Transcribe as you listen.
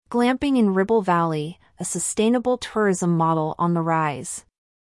Glamping in Ribble Valley, a sustainable tourism model on the rise.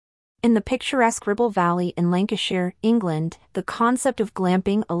 In the picturesque Ribble Valley in Lancashire, England, the concept of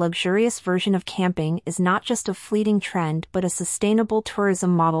glamping, a luxurious version of camping, is not just a fleeting trend but a sustainable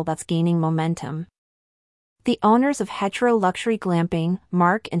tourism model that's gaining momentum. The owners of Hetero Luxury Glamping,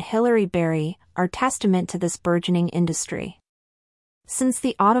 Mark and Hilary Berry, are testament to this burgeoning industry. Since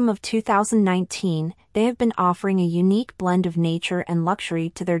the autumn of 2019, they have been offering a unique blend of nature and luxury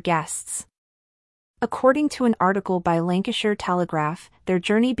to their guests. According to an article by Lancashire Telegraph, their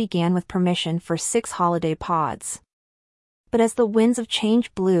journey began with permission for 6 holiday pods. But as the winds of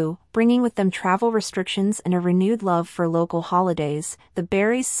change blew, bringing with them travel restrictions and a renewed love for local holidays, the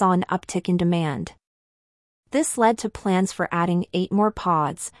Berries saw an uptick in demand. This led to plans for adding 8 more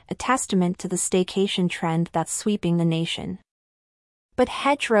pods, a testament to the staycation trend that's sweeping the nation. But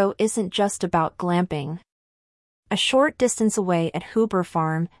Hetero isn't just about glamping. A short distance away at Hoober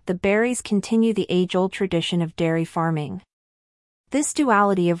Farm, the Berries continue the age-old tradition of dairy farming. This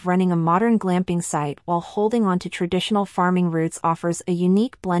duality of running a modern glamping site while holding on to traditional farming roots offers a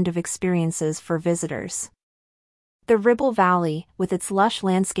unique blend of experiences for visitors. The Ribble Valley, with its lush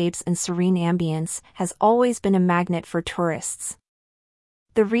landscapes and serene ambience, has always been a magnet for tourists.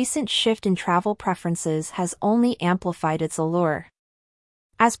 The recent shift in travel preferences has only amplified its allure.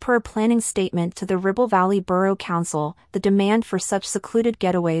 As per a planning statement to the Ribble Valley Borough Council, the demand for such secluded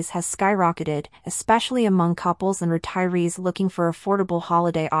getaways has skyrocketed, especially among couples and retirees looking for affordable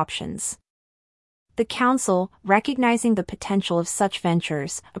holiday options. The council, recognizing the potential of such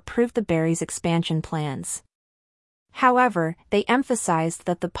ventures, approved the Berries' expansion plans. However, they emphasized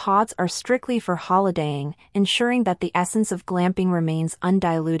that the pods are strictly for holidaying, ensuring that the essence of glamping remains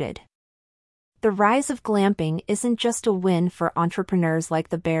undiluted. The rise of glamping isn't just a win for entrepreneurs like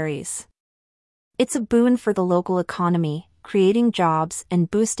the Berries. It's a boon for the local economy, creating jobs and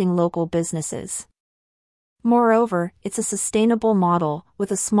boosting local businesses. Moreover, it's a sustainable model,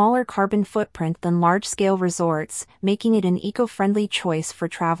 with a smaller carbon footprint than large-scale resorts, making it an eco-friendly choice for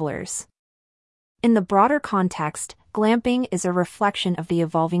travelers. In the broader context, glamping is a reflection of the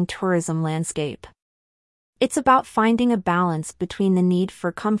evolving tourism landscape. It's about finding a balance between the need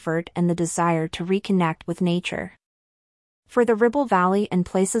for comfort and the desire to reconnect with nature. For the Ribble Valley and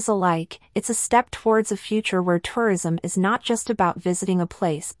places alike, it's a step towards a future where tourism is not just about visiting a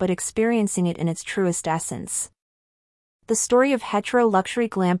place but experiencing it in its truest essence. The story of Hetero Luxury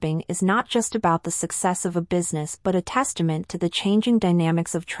Glamping is not just about the success of a business but a testament to the changing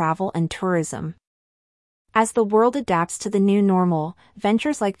dynamics of travel and tourism. As the world adapts to the new normal,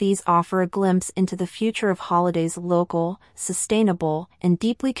 ventures like these offer a glimpse into the future of holidays, local, sustainable, and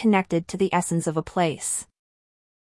deeply connected to the essence of a place.